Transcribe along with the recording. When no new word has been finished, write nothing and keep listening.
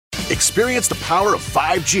Experience the power of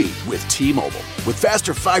 5G with T-Mobile. With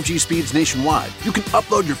faster 5G speeds nationwide, you can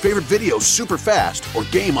upload your favorite videos super fast or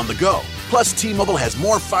game on the go. Plus, T-Mobile has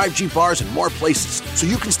more 5G bars in more places, so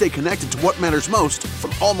you can stay connected to what matters most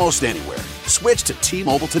from almost anywhere. Switch to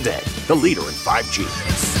T-Mobile today, the leader in 5G.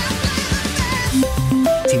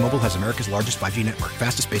 T-Mobile has America's largest 5G network,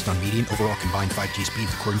 fastest based on median overall combined 5G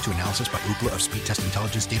speeds, according to analysis by Ookla of Speed Test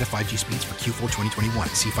Intelligence data. 5G speeds for Q4 2021.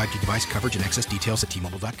 See 5G device coverage and access details at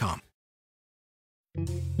T-Mobile.com.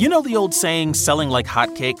 You know the old saying, selling like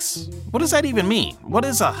hotcakes? What does that even mean? What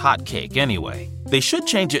is a hotcake anyway? They should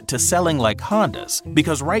change it to selling like Hondas,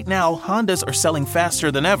 because right now Hondas are selling faster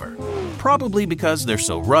than ever. Probably because they're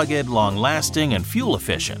so rugged, long-lasting, and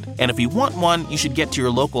fuel-efficient. And if you want one, you should get to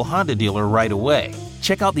your local Honda dealer right away.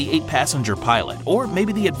 Check out the 8-passenger Pilot, or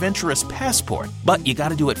maybe the adventurous Passport. But you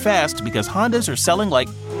gotta do it fast because Hondas are selling like,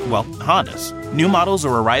 well, Hondas. New models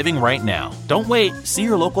are arriving right now. Don't wait. See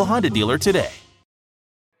your local Honda dealer today.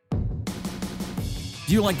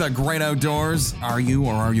 Do you like the great outdoors? Are you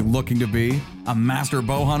or are you looking to be a master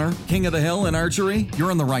bow hunter? King of the hill in archery?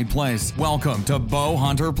 You're in the right place. Welcome to Bow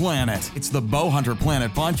Hunter Planet. It's the Bow Hunter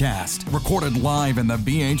Planet podcast, recorded live in the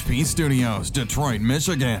BHP studios, Detroit,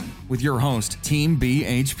 Michigan, with your host, Team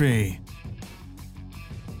BHP.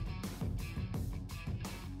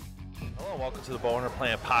 Welcome to the Bow Hunter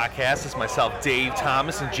Planet podcast. It's myself, Dave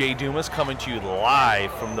Thomas, and Jay Dumas coming to you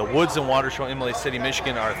live from the Woods and Water Show in Imlay City,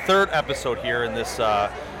 Michigan. Our third episode here in this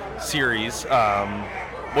series.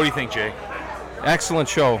 What do you think, Jay? Excellent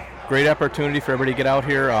show. Great opportunity for everybody to get out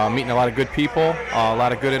here, meeting a lot of good people, a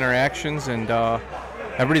lot of good interactions, and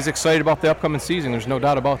everybody's excited about the upcoming season. There's no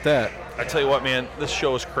doubt about that. I tell you what, man, this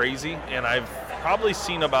show is crazy, and I've probably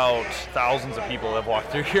seen about thousands of people that have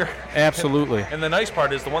walked through here. Absolutely. And the nice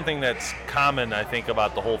part is the one thing that's common, I think,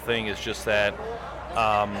 about the whole thing is just that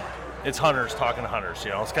it's hunters talking to hunters. You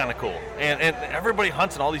know, it's kind of cool. And everybody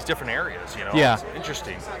hunts in all these different areas, you know. Yeah. It's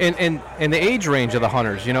interesting. And the age range of the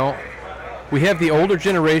hunters, you know. We have the older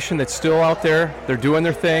generation that's still out there. They're doing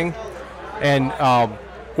their thing. And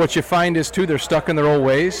what you find is, too, they're stuck in their old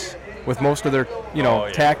ways with most of their,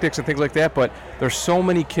 tactics and things like that. But there's so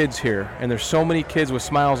many kids here, and there's so many kids with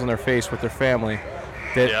smiles on their face with their family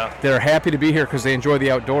that they're happy to be here because they enjoy the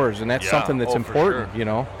outdoors, and that's something that's important, sure. you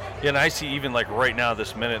know. Yeah, and I see even like right now,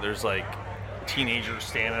 this minute, there's like teenagers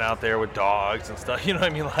standing out there with dogs and stuff. You know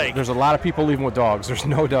what I mean? Like, there's a lot of people leaving with dogs. There's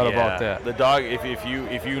no doubt about that. The dog. If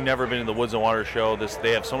you've never been to the Woods and Water Show,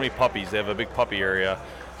 they have so many puppies. They have a big puppy area,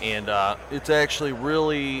 and it's actually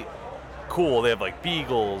really cool. They have like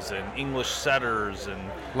beagles and English setters and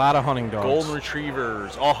a lot of hunting dogs, golden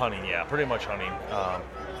retrievers, all hunting. Yeah, pretty much hunting.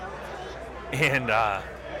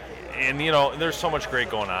 And you know, there's so much great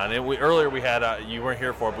going on. And earlier we had you weren't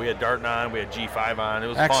here for it, but we had Darton on, we had G5 on. It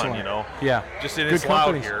was excellent. Fun, you know. Yeah. Just it's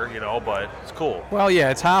loud here, you know, but it's cool. Well,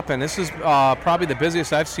 yeah, it's hopping. This is probably the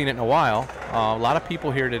busiest I've seen it in a while. A lot of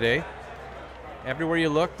people here today. Everywhere you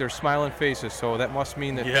look, there's smiling faces, so that must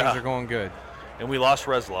mean that things are going good. And we lost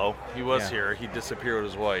Reslow. He was here. He disappeared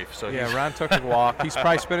with his wife. So Ron took a walk. He's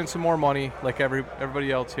probably spending some more money, like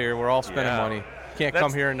everybody else here. We're all spending money. Can't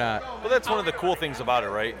come here or not. Well, that's one of the cool things about it,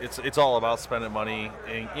 right? It's all about spending money,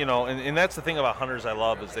 and you know, and that's the thing about hunters I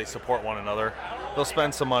love is they support one another. They'll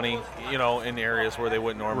spend some money, you know, in areas where they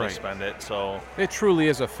wouldn't normally spend it. So it truly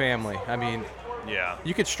is a family. I mean,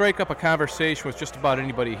 you could strike up a conversation with just about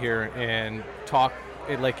anybody here and talk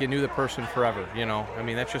it like you knew the person forever. You know, I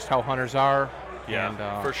mean, that's just how hunters are. Yeah,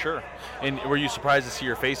 and, for sure. And were you surprised to see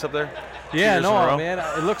your face up there? Yeah, no, man,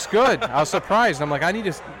 it looks good. I was surprised. I'm like, I need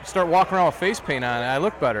to start walking around with face paint on. I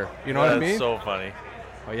look better. You know what I mean? That's so funny.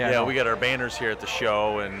 Oh, we got our banners here at the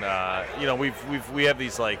show, and you know, we have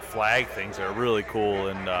these like flag things that are really cool,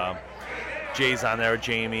 and Jay's on there,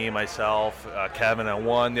 Jamie, myself, Kevin on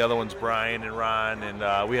one. The other one's Brian and Ron,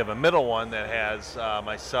 and we have a middle one that has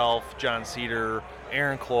myself, John Cedar,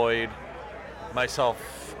 Aaron Cloyd,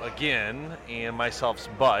 myself again, and myself's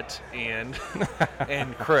butt, and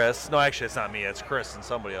and Chris. No, actually, it's not me. It's Chris and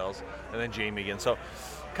somebody else, and then Jamie again. So,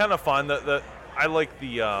 kind of fun. I like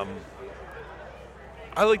the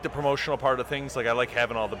promotional part of things. Like, I like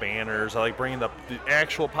having all the banners. I like bringing the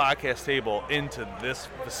actual podcast table into this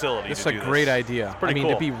facility. This is a great idea. It's pretty cool.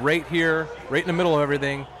 To be right here, right in the middle of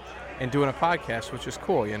everything, and doing a podcast, which is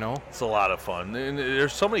cool, you know? It's a lot of fun. And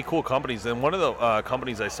there's so many cool companies. And one of the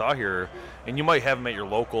companies I saw here, and you might have them at your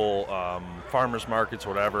local farmers markets,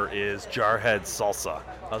 whatever, is Jarhead Salsa.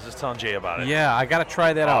 I was just telling Jay about it. Yeah, I got to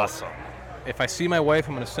try that out. Awesome. If I see my wife,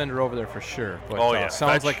 I'm going to send her over there for sure. But,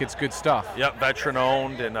 sounds like it's good stuff. Yep, veteran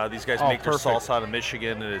owned, and these guys make their salsa out of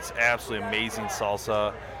Michigan, and it's absolutely amazing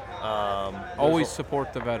salsa. Always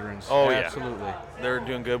support the veterans. Oh, absolutely. Yeah. They're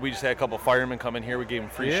doing good. We just had a couple firemen come in here. We gave them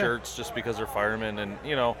free shirts just because they're firemen. And,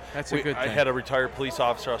 that's a good thing. I had a retired police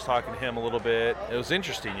officer. I was talking to him a little bit. It was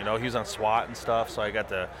interesting. He was on SWAT and stuff, so I got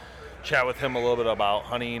to chat with him a little bit about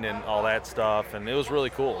hunting and all that stuff. And it was really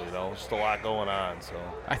cool, just a lot going on. So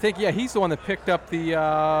I think, he's the one that picked up the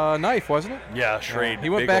knife, wasn't it? Yeah, Schrade. He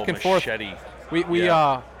went back and forth. Machete.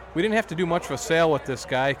 We didn't have to do much of a sale with this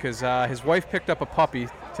guy because his wife picked up a puppy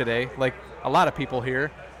today, like a lot of people here,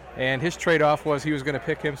 and his trade-off was he was going to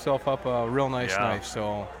pick himself up a real nice knife,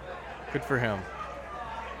 so good for him.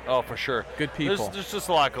 Oh, for sure. Good people. There's just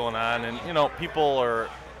a lot going on, and, people are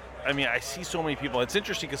 – I see so many people. It's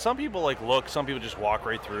interesting because some people, look. Some people just walk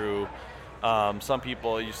right through. Some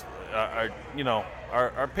people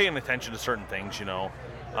are paying attention to certain things,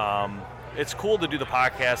 It's cool to do the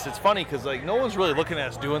podcast. It's funny because no one's really looking at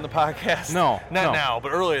us doing the podcast. No, not now,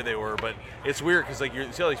 but earlier they were. But it's weird because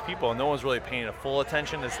you see all these people and no one's really paying a full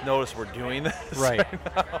attention. It's notice we're doing this right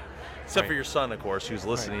now. Except for your son, of course, who's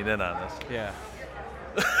listening in on this. Yeah.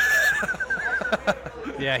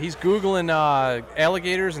 Yeah, he's Googling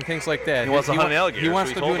alligators and things like that. He wants to hunt an alligator. He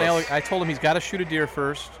wants to do an alligator. I told him he's got to shoot a deer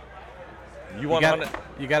first. You want to hunt it?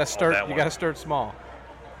 You got to start. You got to start small.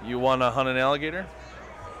 You want to hunt an alligator?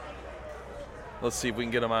 Let's see if we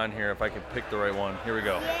can get him on here, if I can pick the right one. Here we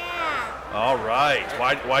go. Yeah. All right.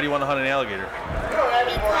 Why do you want to hunt an alligator?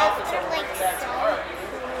 Because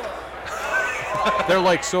they're so cool.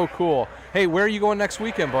 They're so cool. Hey, where are you going next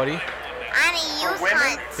weekend, buddy? On a youth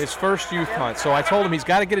hunt. His first youth hunt. So I told him he's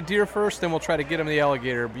got to get a deer first, then we'll try to get him the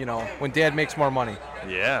alligator, when Dad makes more money.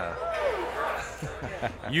 Yeah.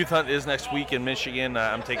 Youth hunt is next week in Michigan.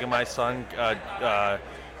 I'm taking my son.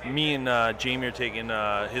 Me and Jamie are taking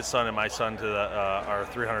his son and my son to our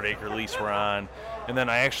 300-acre lease we're on. And then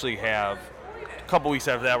I actually have a couple weeks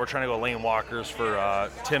after that, we're trying to go to Lane Walker's for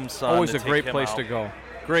Tim's son. Always a great place to go.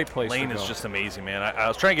 Great place to go. Lane is just amazing, man. I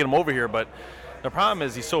was trying to get him over here, but the problem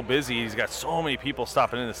is he's so busy. He's got so many people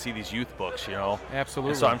stopping in to see these youth books,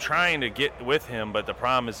 Absolutely. And so I'm trying to get with him, but the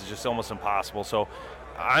problem is it's just almost impossible. So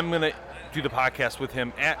I'm going to do the podcast with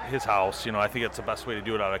him at his house. I think that's the best way to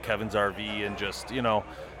do it out of Kevin's RV and just,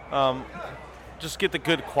 just get the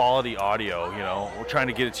good quality audio. We're trying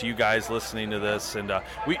to get it to you guys listening to this. And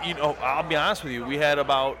I'll be honest with you, we had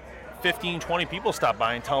about 15, 20 people stop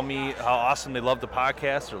by and tell me how awesome they love the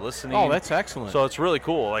podcast or listening. Oh, that's excellent. So it's really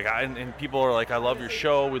cool. And people are like, I love your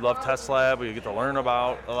show. We love Test Lab. We get to learn a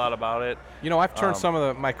lot about it. I've turned some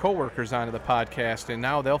of my coworkers onto the podcast, and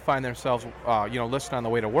now they'll find themselves, listening on the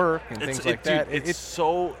way to work and things like that. Dude, it's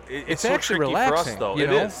so actually tricky relaxing, for us, though. It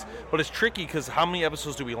is. But it's tricky because how many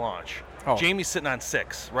episodes do we launch? Oh. Jamie's sitting on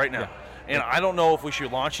 6 right now. Yeah. And I don't know if we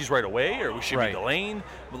should launch these right away or we should Right. be delaying.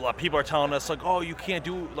 A lot of people are telling us, you can't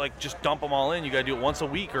do, just dump them all in. You got to do it once a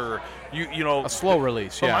week or, a slow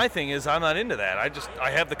release, So my thing is I'm not into that.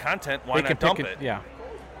 I have the content. Why not dump it? Yeah.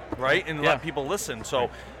 Right? And let people listen. So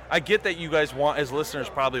I get that you guys as listeners,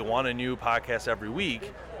 probably want a new podcast every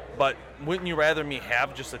week. But wouldn't you rather me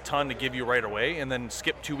have just a ton to give you right away and then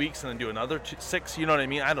skip 2 weeks and then do another 6? You know what I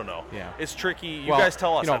mean? I don't know. Yeah. It's tricky. You guys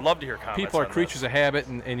tell us. I'd love to hear comments. People are on creatures this. of habit,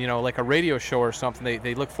 and like a radio show or something,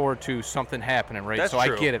 they look forward to something happening, right? That's so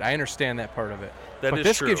true. I get it. I understand that part of it. That but is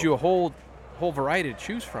this true. gives you a whole variety to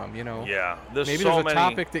choose from, Yeah. Maybe there's a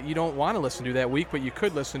topic that you don't want to listen to that week, but you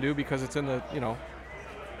could listen to because it's in the,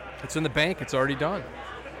 it's in the bank. It's already done.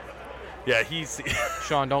 Yeah, he's.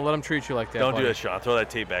 Sean, don't let him treat you like that. Don't buddy. do that, Sean. Throw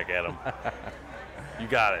that tape back at him. You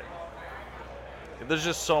got it. There's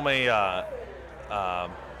just so many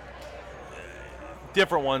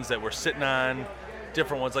different ones that we're sitting on,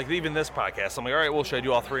 different ones. Like even this podcast, I'm like, all right, well, should I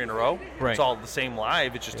do all 3 in a row? Right. It's all the same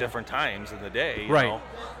live. It's just different times in the day. You Right. know?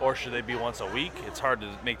 Or should they be once a week? It's hard to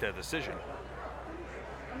make that decision.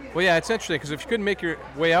 Well, yeah, it's interesting because if you couldn't make your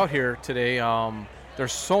way out here today,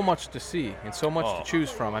 there's so much to see and so much to choose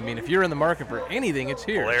from. I mean, if you're in the market for anything, it's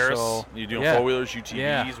here. Polaris, so, you're doing yeah. 4-wheelers, UTVs,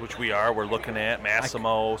 Yeah. which we are. We're looking at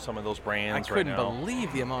Massimo, some of those I brands right couldn't now.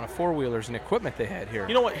 believe the amount of 4-wheelers and equipment they had here.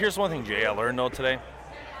 You know what? Here's one thing, Jay, I learned though today.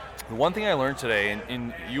 The one thing I learned today,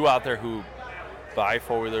 and you out there who buy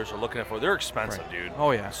 4-wheelers or looking at 4-wheelers, they're expensive, Right. dude.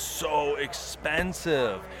 Oh, yeah. So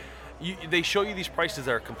expensive. They show you these prices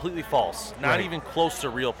that are completely false, not Right. even close to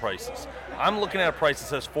real prices. I'm looking at a price that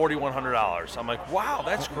says $4,100. I'm like, wow,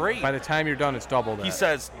 that's great. By the time you're done, it's double that. He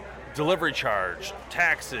says delivery charge,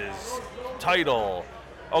 taxes, title,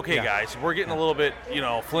 okay, Yeah. guys, we're getting a little bit,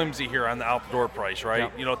 flimsy here on the outdoor price,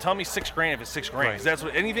 right? Yeah. Tell me $6,000 if it's $6,000. Right. 'Cause that's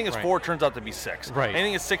what anything is Right. 4 turns out to be 6. Right.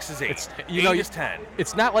 Anything is 6 is 8. It's 8 is 10.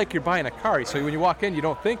 It's not like you're buying a car, so when you walk in, you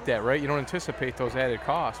don't think that, right? You don't anticipate those added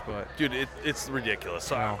costs, but Dude, it's ridiculous.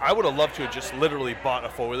 So Wow. I would have loved to have just literally bought a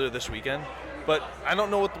 4-wheeler this weekend, but I don't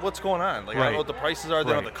know what's going on. Like I don't Right. know what the prices are. They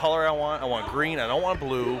don't have Right. the color I want. I want green. I don't want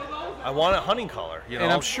blue. I want a hunting color.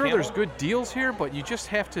 and I'm sure camel. there's good deals here, but you just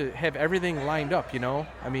have to have everything lined up,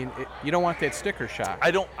 I mean, you don't want that sticker shock.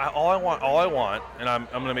 All I want, and I'm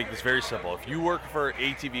going to make this very simple. If you work for an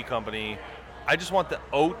ATV company, I just want the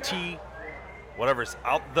OT, whatever it's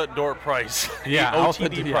out the door price. Yeah, the out the-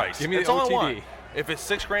 OTD yeah, price. give me the That's all I want. OTD. If it's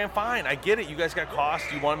 $6,000, fine. I get it. You guys got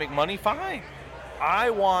costs. You want to make money, fine. I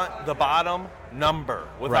want the bottom number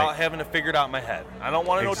without Right. having to figure it out in my head. I don't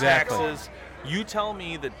want to know Exactly. taxes. You tell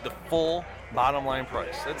me the full bottom line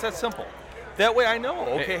price. It's that simple. That way I know.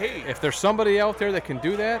 Okay, hey. If there's somebody out there that can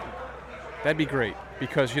do that, that'd be great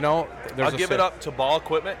because there's I'll give it up to Ball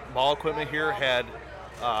Equipment. Ball Equipment here had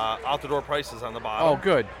out the door prices on the bottom. Oh,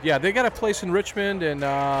 good. Yeah, they got a place in Richmond and The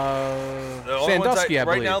only ones Sandusky, I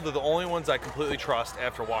right believe. now, they're the only ones I completely trust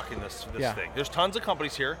after walking this Yeah. thing. There's tons of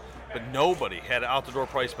companies here, but nobody had an out the door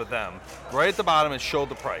price but them. Right at the bottom, it showed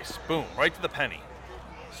the price. Boom, right to the penny.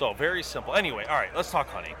 So very simple. Anyway, all right, let's talk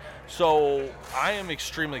hunting. So I am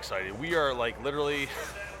extremely excited. We are like literally,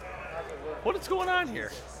 what is going on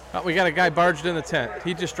here? Oh, we got a guy barged in the tent.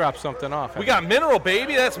 He just dropped something off. We got mineral,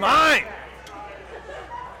 baby. That's mine.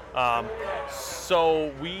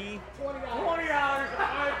 So we.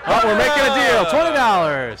 Oh, we're making a deal.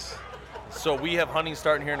 $20. So we have hunting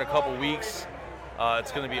starting here in a couple weeks.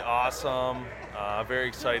 It's going to be awesome. Very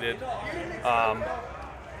excited.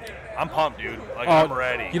 I'm pumped, dude. Like I'm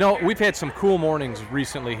ready. We've had some cool mornings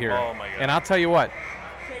recently here. Oh, my God. And I'll tell you what,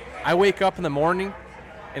 I wake up in the morning,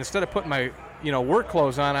 instead of putting my work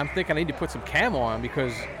clothes on, I'm thinking I need to put some camo on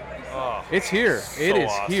because it's here. It is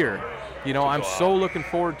awesome here. I'm go so out. looking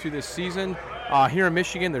forward to this season. Here in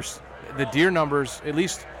Michigan, there's the deer numbers, at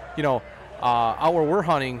least, out where we're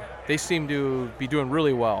hunting, they seem to be doing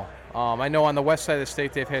really well. I know on the west side of the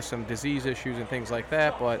state they've had some disease issues and things like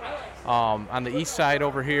that, but on the east side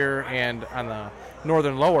over here and on the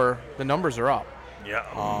northern lower, the numbers are up.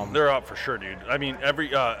 Yeah, they're up for sure, dude. I mean,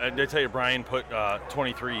 did I tell you Brian put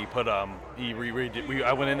 23? He put he redid.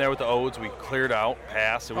 I went in there with the odes. We cleared out,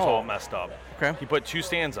 passed. It was all messed up. Okay. He put 2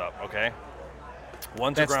 stands up. Okay.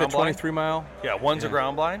 One's That's a the ground blind. 23 mile. Yeah, one's a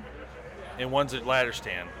ground blind, and one's a ladder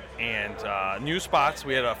stand. And new spots.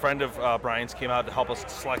 We had a friend of Brian's came out to help us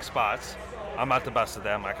select spots. I'm not the best at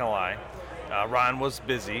that. I'm not gonna lie. Ron was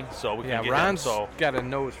busy, so we couldn't get Ron's him. So, got a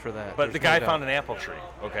nose for that. but the There's no guy doubt. found an apple tree.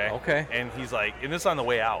 Okay. Okay. And he's like, and this is on the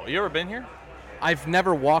way out. You ever been here? I've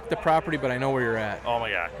never walked the property, but I know where you're at. Oh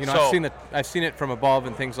my God. I've seen it from above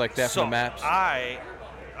and things like that So from the maps. I'm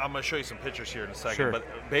gonna show you some pictures here in a second. Sure. But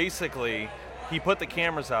basically, he put the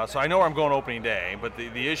cameras out, so I know where I'm going opening day. But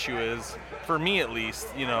the issue is, for me at least,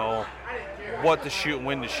 what to shoot and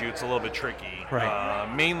when to shoot is a little bit tricky.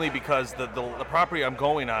 Right. Mainly because the property I'm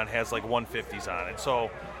going on has like 150s on it, so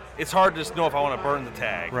it's hard to just know if I want to burn the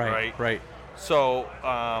tag. Right. So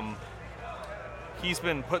he's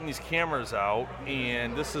been putting these cameras out,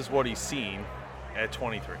 and this is what he's seen at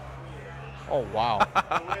 23. Oh, wow.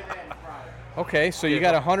 Okay, so you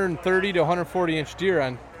got 130 to 140 inch deer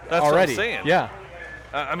on That's already. what I'm saying. Yeah.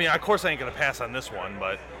 I mean, of course I ain't going to pass on this one,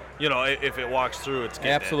 but, if it walks through, it's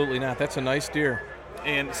getting Absolutely not. That's a nice deer. it.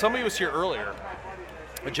 And somebody was here earlier.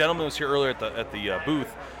 A gentleman was here earlier at the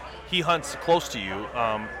booth. He hunts close to you,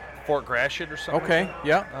 Fort Gratiot or something. Okay,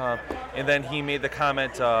 yeah. And then he made the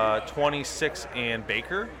comment 26 and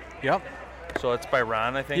Baker. Yep. So it's by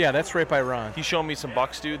Ron, I think. Yeah, that's right by Ron. He showed me some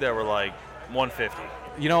bucks, dude, that were like 150.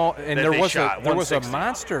 And that there they was shot, a 160.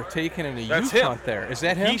 monster taken in a That's youth him. hunt there. Is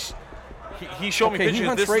that him? He showed me Okay, he pictures.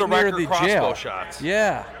 hunts This right is the near record the crossbow jail. shots.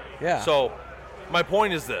 Yeah. So my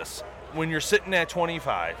point is this. When you're sitting at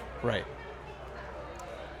 25, right.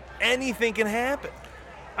 anything can happen.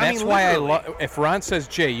 That's why if Ron says,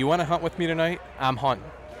 Jay, you want to hunt with me tonight? I'm hunting.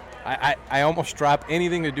 I almost drop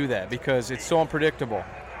anything to do that because it's so unpredictable.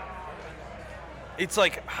 It's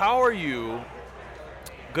like, how are you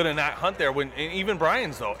going to not hunt there when, and even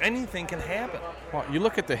Brian's though, anything can happen. Well, you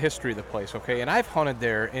look at the history of the place, okay? And I've hunted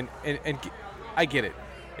there, and I get it.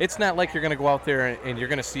 It's not like you're going to go out there and you're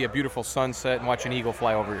going to see a beautiful sunset and watch an eagle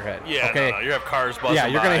fly over your head. Yeah, okay? no, you have cars buzzing Yeah,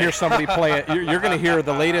 you're going by. to hear somebody play it. You're going to hear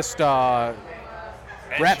the latest rap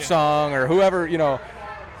Engine. song or whoever,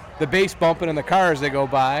 the bass bumping in the car as they go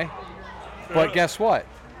by. But guess what?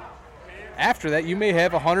 After that, you may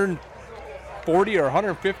have 140 or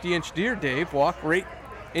 150 inch deer, Dave, walk right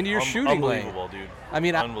into your shooting lane. Unbelievable, dude. I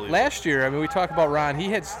mean, last year, we talk about Ron. He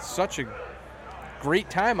had such a great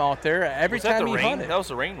time out there. Every time he hunted. That was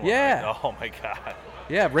the rain one. Yeah. Right? Oh, my God.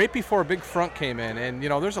 Yeah, right before a big front came in. And,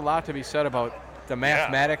 there's a lot to be said about the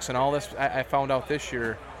mathematics and all this. I found out this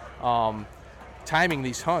year, timing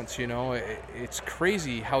these hunts, it's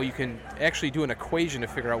crazy how you can actually do an equation to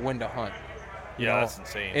figure out when to hunt. Yeah, that's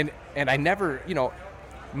insane. And I never,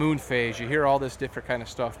 moon phase, you hear all this different kind of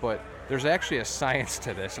stuff, but there's actually a science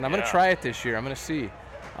to this. And I'm going to try it this year. I'm going to see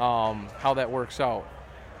how that works out.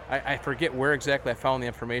 I forget where exactly I found the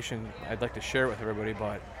information. I'd like to share it with everybody,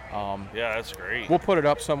 but yeah, that's great. We'll put it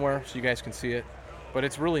up somewhere so you guys can see it. But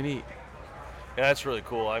it's really neat. Yeah, that's really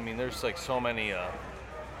cool. I mean, there's like so many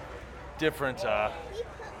different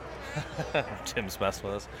Tim's messing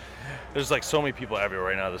with us. There's like so many people everywhere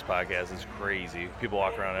right now. This podcast is crazy. People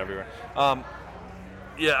walk around everywhere.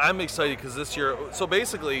 Yeah, I'm excited because this year. So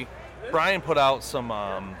basically, Brian put out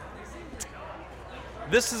some.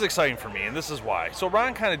 This is exciting for me, and this is why. So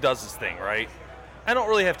Ron kind of does his thing, right? I don't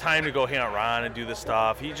really have time to go hang out with Ron and do this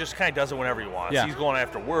stuff. He just kind of does it whenever he wants. Yeah. He's going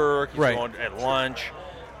after work. He's going at lunch.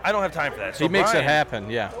 I don't have time for that. So he makes it happen.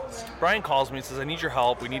 Yeah. Brian calls me and says, "I need your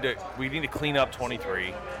help. We need to clean up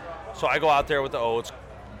 23." So I go out there with the oats,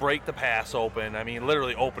 break the pass open. I mean,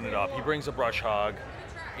 literally open it up. He brings a brush hog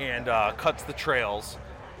and cuts the trails.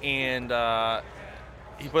 And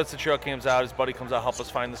he puts the trail cams out. His buddy comes out, help us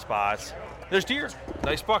find the spots. There's deer.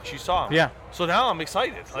 Nice bucks. You saw them. Yeah. So now I'm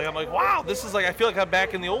excited. I'm like, wow, this is like, I feel like I'm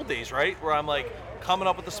back in the old days, right? Where I'm like coming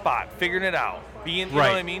up with the spot, figuring it out, you know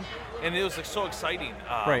what I mean? And it was like so exciting.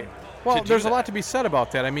 Right. Well, there's a lot to be said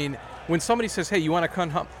about that. I mean, when somebody says, hey, you want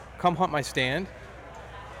to come hunt my stand?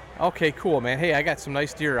 Okay, cool, man. Hey, I got some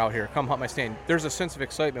nice deer out here. Come hunt my stand. There's a sense of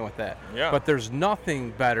excitement with that. Yeah. But there's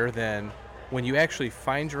nothing better than when you actually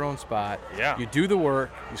find your own spot. Yeah. You do the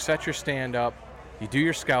work. You set your stand up. You do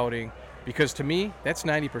your scouting. Because to me, that's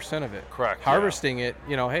 90% of it. Correct. Harvesting it,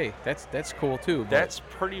 hey, that's cool too. That's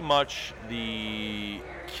pretty much the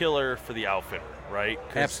killer for the outfitter, right?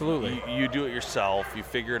 Absolutely. You do it yourself. You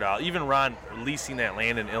figure it out. Even Ron leasing that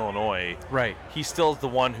land in Illinois, right? He still is the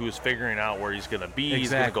one who is figuring out where he's going to be. Exactly.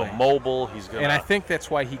 He's going to go mobile. And I think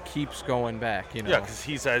that's why he keeps going back. Yeah, because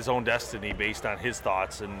he's at his own destiny based on his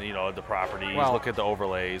thoughts and the property. He's looking at the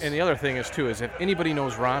overlays. And the other thing is too is if anybody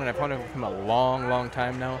knows Ron, and I've hunted with him a long, long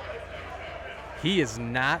time now. He is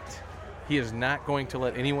not going to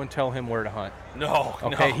let anyone tell him where to hunt. No.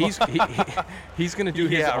 Okay, no. he's going to do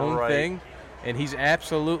his own thing, and he's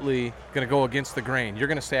absolutely going to go against the grain. You're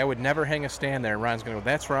going to say, I would never hang a stand there, and Ron's going to go,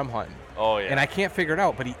 that's where I'm hunting. Oh, yeah. And I can't figure it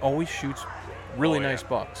out, but he always shoots really nice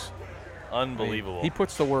bucks. Unbelievable. He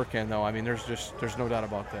puts the work in, though. I mean, there's no doubt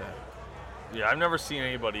about that. Yeah, I've never seen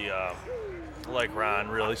anybody like Ron,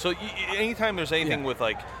 really. So anytime there's anything with,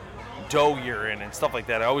 like, doe urine and stuff like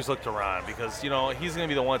that, I always look to Ron because, he's going to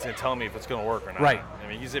be the one that's going to tell me if it's going to work or not. Right. I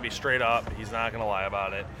mean, he's going to be straight up. He's not going to lie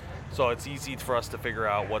about it. So it's easy for us to figure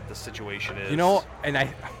out what the situation is.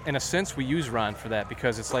 And in a sense, we use Ron for that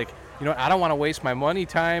because it's like, I don't want to waste my money,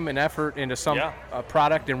 time, and effort into some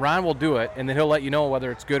product, and Ron will do it, and then he'll let you know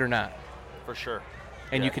whether it's good or not. For sure.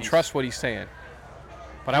 And you can trust what he's saying.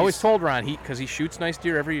 But I always told Ron, because he shoots nice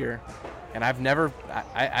deer every year, and I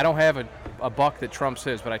don't have a buck that trumps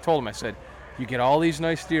his, but I told him, I said, you get all these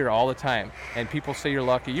nice deer all the time, and people say you're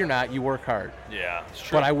lucky. You're not. You work hard. Yeah, it's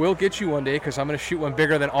true. But I will get you one day because I'm going to shoot one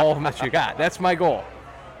bigger than all of them that you got. That's my goal.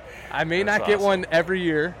 I may not get one every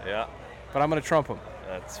year, but I'm going to trump him.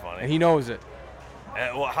 That's funny. And he knows it.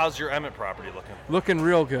 Well, how's your Emmett property looking? Looking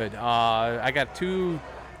real good. I got 2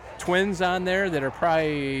 twins on there that are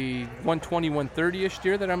probably 120, 130-ish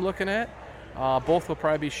deer that I'm looking at. Both will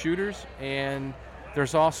probably be shooters, and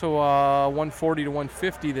there's also 140 to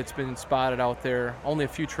 150 that's been spotted out there. Only a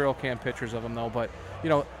few trail cam pictures of them, though. But,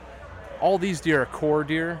 all these deer are core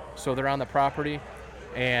deer, so they're on the property,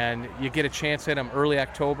 and you get a chance at them early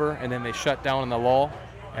October, and then they shut down in the lull,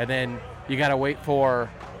 and then you got to wait for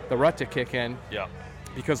the rut to kick in. Yeah.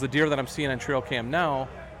 Because the deer that I'm seeing on trail cam now,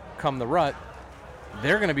 come the rut,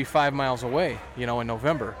 they're going to be 5 miles away, in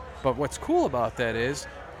November. But what's cool about that is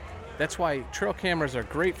that's why trail cameras are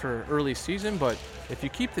great for early season, but if you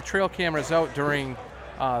keep the trail cameras out during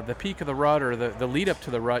the peak of the rut or the lead up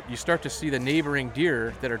to the rut, you start to see the neighboring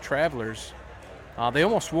deer that are travelers. They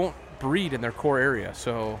almost won't breed in their core area,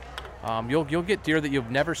 so you'll get deer that you've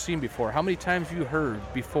never seen before. How many times have you heard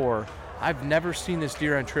before, I've never seen this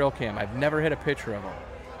deer on trail cam, I've never hit a picture of him?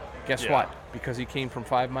 Guess what? Because he came from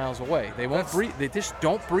 5 miles away. They won't breed. They just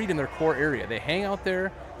don't breed in their core area. They hang out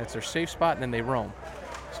there, that's their safe spot, and then they roam.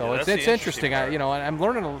 So it's interesting. I'm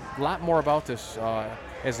learning a lot more about this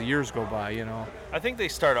as the years go by, I think they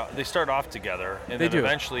start off together, and They then do.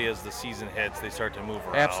 eventually, as the season hits, they start to move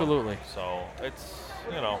around. Absolutely. So it's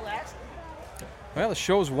Well, the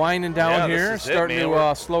show's winding down Yeah, this here, is it, starting man. to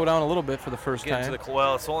We're slow down a little bit for the first getting time. to the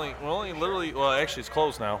well. We're only literally actually it's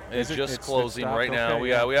closed now. Is It's it? just It's closing stopped? right now. Okay, We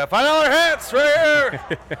yeah. got $5 hats right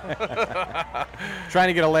here. Trying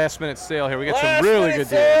to get a last-minute sale here. We got Last some really minute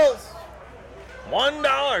good deals. sales.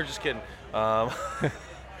 $1. Just kidding.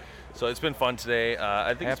 So it's been fun today.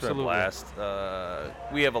 I think Absolutely. it's been a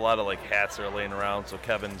blast. We have a lot of hats that are laying around, so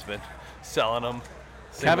Kevin's been selling them.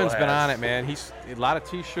 Kevin's been on hats. it, man. He's a lot of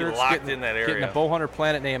T-shirts. locked getting, in that Getting area. the Bowhunter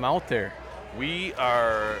Planet name out there.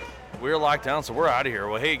 We're locked down, so we're out of here.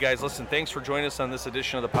 Well, hey guys, listen, thanks for joining us on this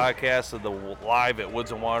edition of the podcast of the live at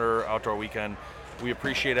Woods and Water Outdoor Weekend. We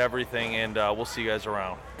appreciate everything, and we'll see you guys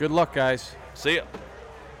around. Good luck, guys. See ya.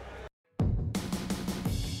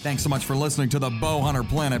 Thanks so much for listening to the Bowhunter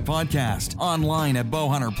Planet podcast, online at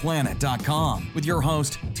bowhunterplanet.com with your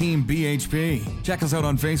host, Team BHP. Check us out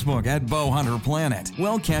on Facebook at Bowhunter Planet.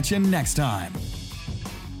 We'll catch you next time.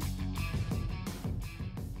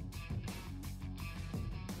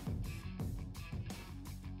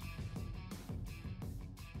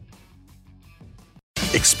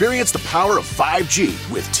 Experience the power of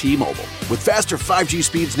 5G with T-Mobile. With faster 5G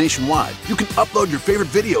speeds nationwide, you can upload your favorite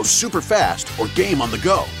videos super fast or game on the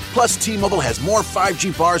go. Plus, T-Mobile has more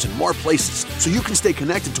 5G bars in more places, so you can stay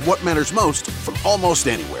connected to what matters most from almost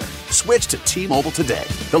anywhere. Switch to T-Mobile today,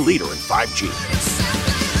 the leader in 5G.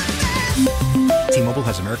 T-Mobile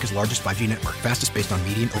has America's largest 5G network, fastest based on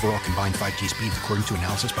median overall combined 5G speeds, according to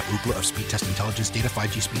analysis by Ookla of Speed Test Intelligence data.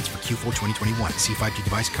 5G speeds for Q4 2021. See 5G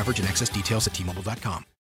device coverage and access details at T-Mobile.com.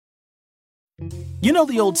 You know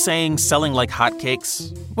the old saying, selling like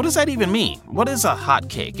hotcakes? What does that even mean? What is a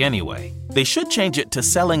hotcake anyway? They should change it to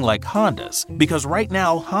selling like Hondas, because right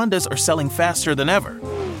now Hondas are selling faster than ever.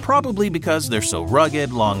 Probably because they're so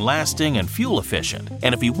rugged, long-lasting, and fuel-efficient.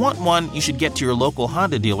 And if you want one, you should get to your local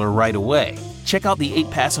Honda dealer right away. Check out the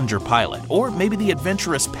 8-passenger Pilot, or maybe the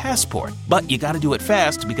adventurous Passport. But you gotta do it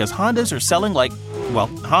fast because Hondas are selling like, well,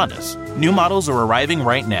 Hondas. New models are arriving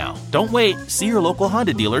right now. Don't wait. See your local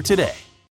Honda dealer today.